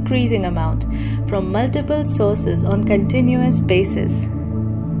in increasing amount from multiple sources on continuous basis.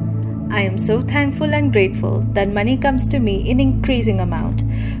 I am so thankful and grateful that money comes to me in increasing amount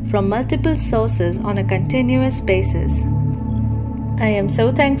from multiple sources on a continuous basis. I am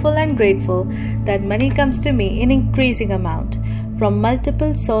so thankful and grateful that money comes to me in increasing amount from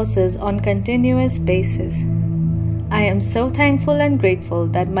multiple sources on continuous basis. I am so thankful and grateful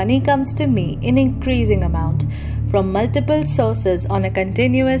that money comes to me in increasing amount from multiple sources on a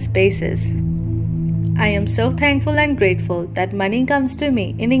continuous basis. I am so thankful and grateful that money comes to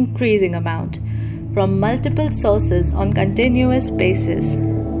me in increasing amount from multiple sources on continuous basis.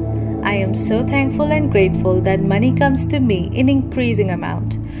 I am so thankful and grateful that money comes to me in increasing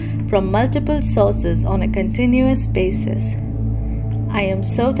amount from multiple sources on a continuous basis. I am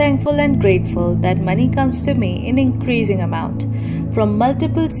so thankful and grateful that money comes to me in increasing amount from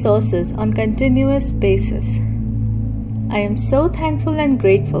multiple sources on continuous basis. I am so thankful and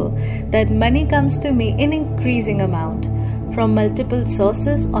grateful that money comes to me in increasing amount from multiple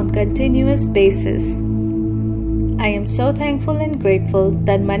sources on continuous basis. I am so thankful and grateful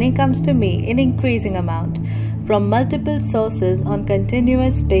that money comes to me in increasing amount from multiple sources on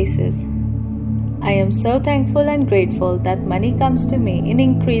continuous basis. I am so thankful and grateful that money comes to me in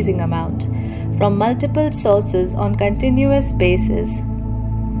increasing amount from multiple sources on continuous basis.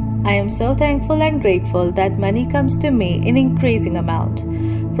 I am so thankful and grateful that money comes to me in increasing amount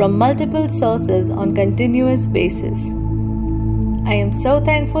from multiple sources on continuous basis. I am so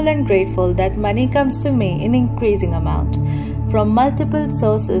thankful and grateful that money comes to me in increasing amount from multiple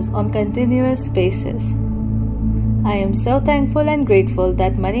sources on continuous basis. I am so thankful and grateful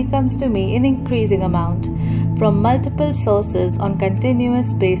that money comes to me in increasing amount from multiple sources on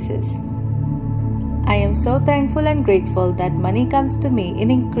continuous basis. I am so thankful and grateful that money comes to me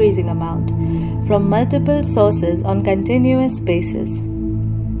in increasing amount from multiple sources on continuous basis.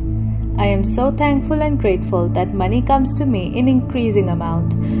 I am so thankful and grateful that money comes to me in increasing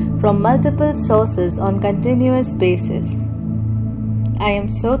amount from multiple sources on continuous basis. I am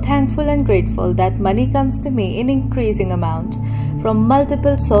so thankful and grateful that money comes to me in increasing amount from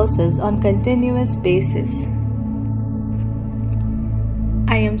multiple sources on continuous basis.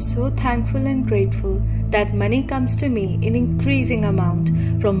 I am so thankful and grateful that money comes to me in increasing amount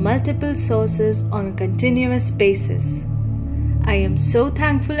from multiple sources on a continuous basis. I am so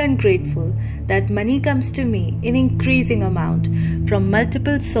thankful and grateful that money comes to me in increasing amount from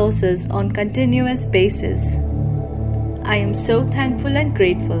multiple sources on continuous basis. I am so thankful and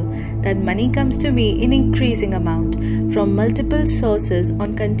grateful that money comes to me in increasing amount from multiple sources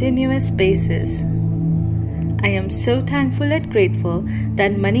on continuous basis. I am so thankful and grateful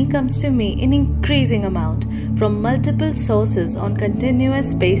that money comes to me in increasing amount from multiple sources on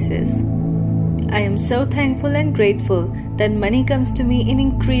continuous basis. I am so thankful and grateful that money comes to me in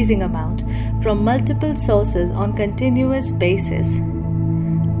increasing amount from multiple sources on continuous basis.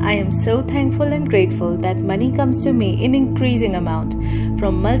 I am so thankful and grateful that money comes to me in increasing amount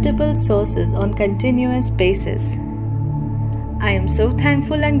from multiple sources on continuous basis. I am so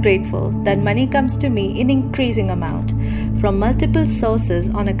thankful and grateful that money comes to me in increasing amount from multiple sources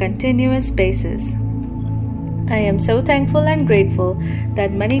on a continuous basis. I am so thankful and grateful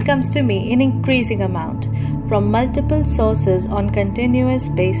that money comes to me in increasing amount from multiple sources on continuous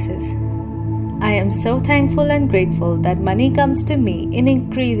basis. I am so thankful and grateful that money comes to me in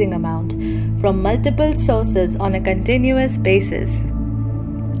increasing amount from multiple sources on a continuous basis.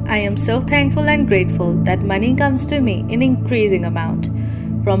 I am so thankful and grateful that money comes to me in increasing amount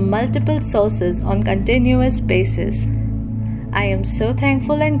from multiple sources on continuous basis. I am so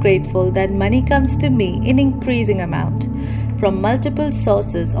thankful and grateful that money comes to me in increasing amount from multiple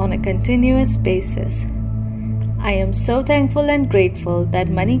sources on a continuous basis. I am so thankful and grateful that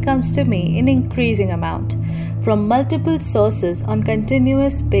money comes to me in increasing amount from multiple sources on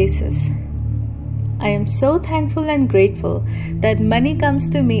continuous basis. I am so thankful and grateful that money comes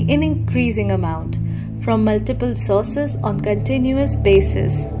to me in increasing amount from multiple sources on continuous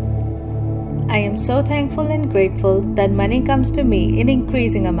basis. I am so thankful and grateful that money comes to me in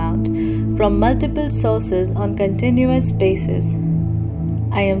increasing amount from multiple sources on continuous basis.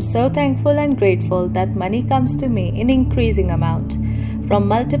 I am so thankful and grateful that money comes to me in increasing amount from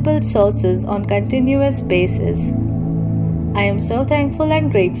multiple sources on continuous basis. I am so thankful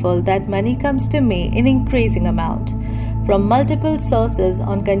and grateful that money comes to me in increasing amount from multiple sources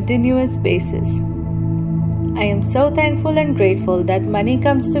on continuous basis. I am so thankful and grateful that money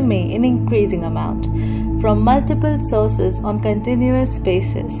comes to me in increasing amount from multiple sources on continuous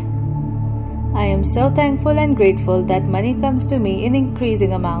basis. I am so thankful and grateful that money comes to me in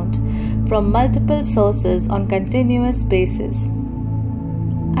increasing amount from multiple sources on continuous basis.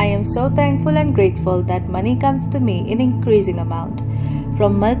 I am so thankful and grateful that money comes to me in increasing amount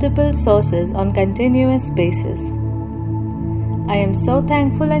from multiple sources on continuous basis. I am so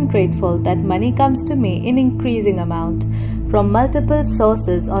thankful and grateful that money comes to me in increasing amount from multiple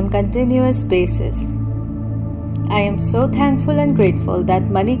sources on continuous basis. I am so thankful and grateful that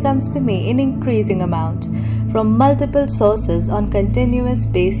money comes to me in increasing amount from multiple sources on continuous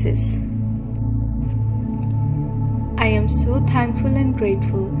basis. I am so thankful and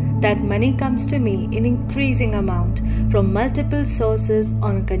grateful that money comes to me in increasing amount from multiple sources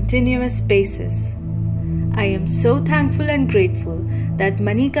on a continuous basis. I am so thankful and grateful that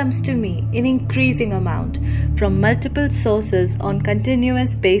money comes to me in increasing amount from multiple sources on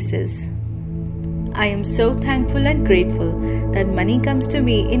continuous basis. I am so thankful and grateful that money comes to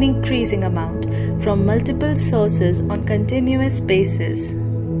me in increasing amount from multiple sources on continuous basis.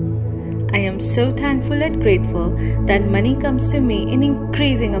 I am so thankful and grateful that money comes to me in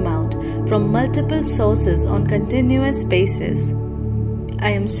increasing amount from multiple sources on continuous basis.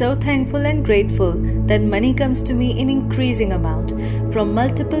 I am so thankful and grateful that money comes to me in increasing amount from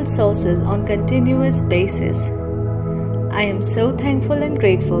multiple sources on continuous basis. I am so thankful and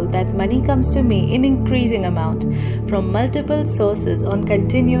grateful that money comes to me in increasing amount from multiple sources on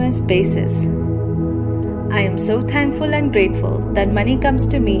continuous basis. I am so thankful and grateful that money comes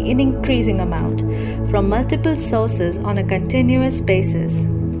to me in increasing amount from multiple sources on a continuous basis.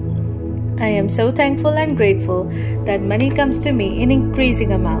 I am so thankful and grateful that money comes to me in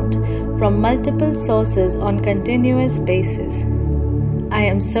increasing amount from multiple sources on continuous basis. I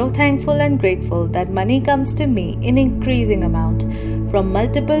am so thankful and grateful that money comes to me in increasing amount from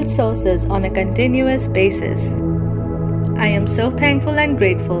multiple sources on a continuous basis. I am so thankful and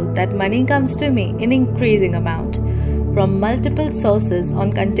grateful that money comes to me in increasing amount from multiple sources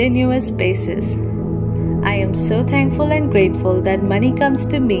on continuous basis. I am so thankful and grateful that money comes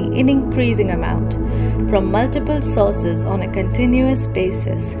to me in increasing amount from multiple sources on a continuous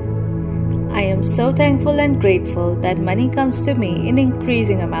basis. I am so thankful and grateful that money comes to me in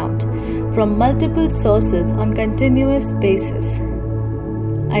increasing amount from multiple sources on continuous basis.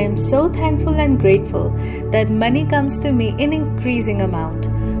 I am so thankful and grateful that money comes to me in increasing amount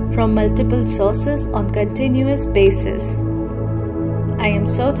from multiple sources on continuous basis. I am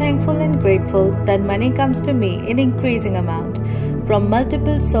so thankful and grateful that money comes to me in increasing amount from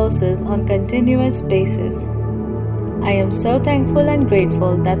multiple sources on continuous basis. I am so thankful and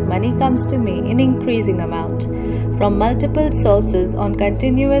grateful that money comes to me in increasing amount from multiple sources on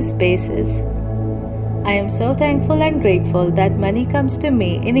continuous basis. I am so thankful and grateful that money comes to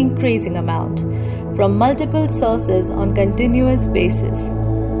me in increasing amount from multiple sources on continuous basis.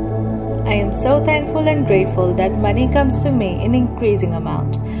 I am so thankful and grateful that money comes to me in increasing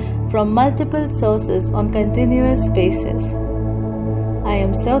amount from multiple sources on continuous basis. I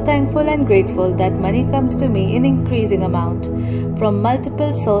am so thankful and grateful that money comes to me in increasing amount from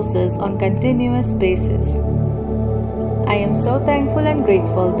multiple sources on continuous basis. I am so thankful and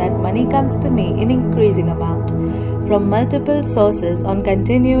grateful that money comes to me in increasing amount from multiple sources on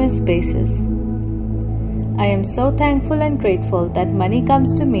continuous basis. I am so thankful and grateful that money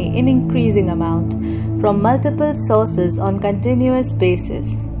comes to me in increasing amount from multiple sources on continuous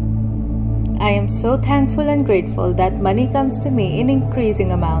basis. I am so thankful and grateful that money comes to me in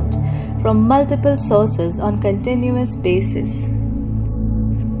increasing amount from multiple sources on continuous basis.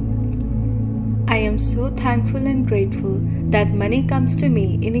 I am so thankful and grateful that money comes to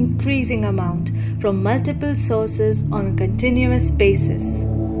me in increasing amount from multiple sources on a continuous basis.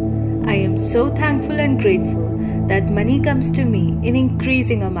 I am so thankful and grateful that money comes to me in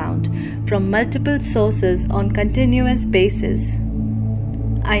increasing amount from multiple sources on continuous basis.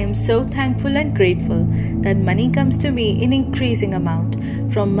 I am so thankful and grateful that money comes to me in increasing amount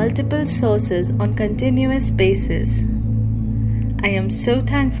from multiple sources on continuous basis. I am so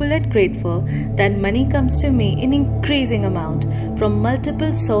thankful and grateful that money comes to me in increasing amount from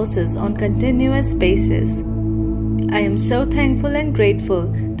multiple sources on continuous basis. I am so thankful and grateful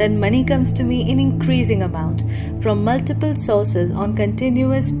that money comes to me in increasing amount from multiple sources on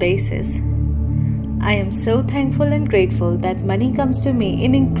continuous basis. I am so thankful and grateful that money comes to me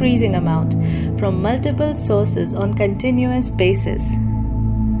in increasing amount from multiple sources on continuous basis.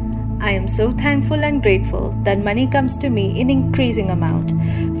 I am so thankful and grateful that money comes to me in increasing amount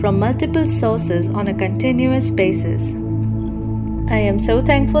from multiple sources on a continuous basis. I am so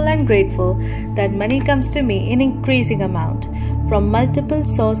thankful and grateful that money comes to me in increasing amount from multiple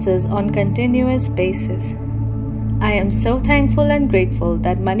sources on continuous basis. I am so thankful and grateful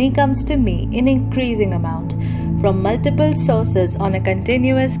that money comes to me in increasing amount from multiple sources on a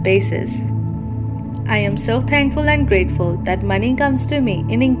continuous basis. I am so thankful and grateful that money comes to me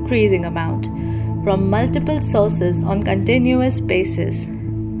in increasing amount from multiple sources on continuous basis.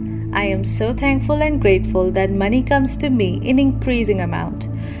 I am so thankful and grateful that money comes to me in increasing amount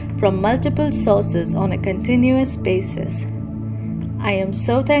from multiple sources on a continuous basis. I am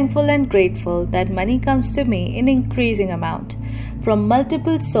so thankful and grateful that money comes to me in increasing amount from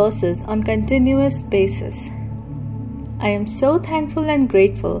multiple sources on continuous basis. I am so thankful and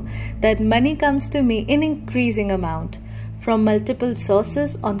grateful that money comes to me in increasing amount from multiple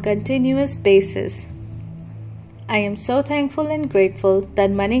sources on continuous basis. I am so thankful and grateful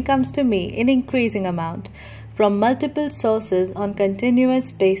that money comes to me in increasing amount from multiple sources on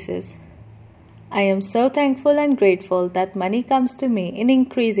continuous basis. I am so thankful and grateful that money comes to me in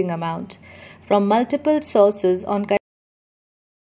increasing amount from multiple sources on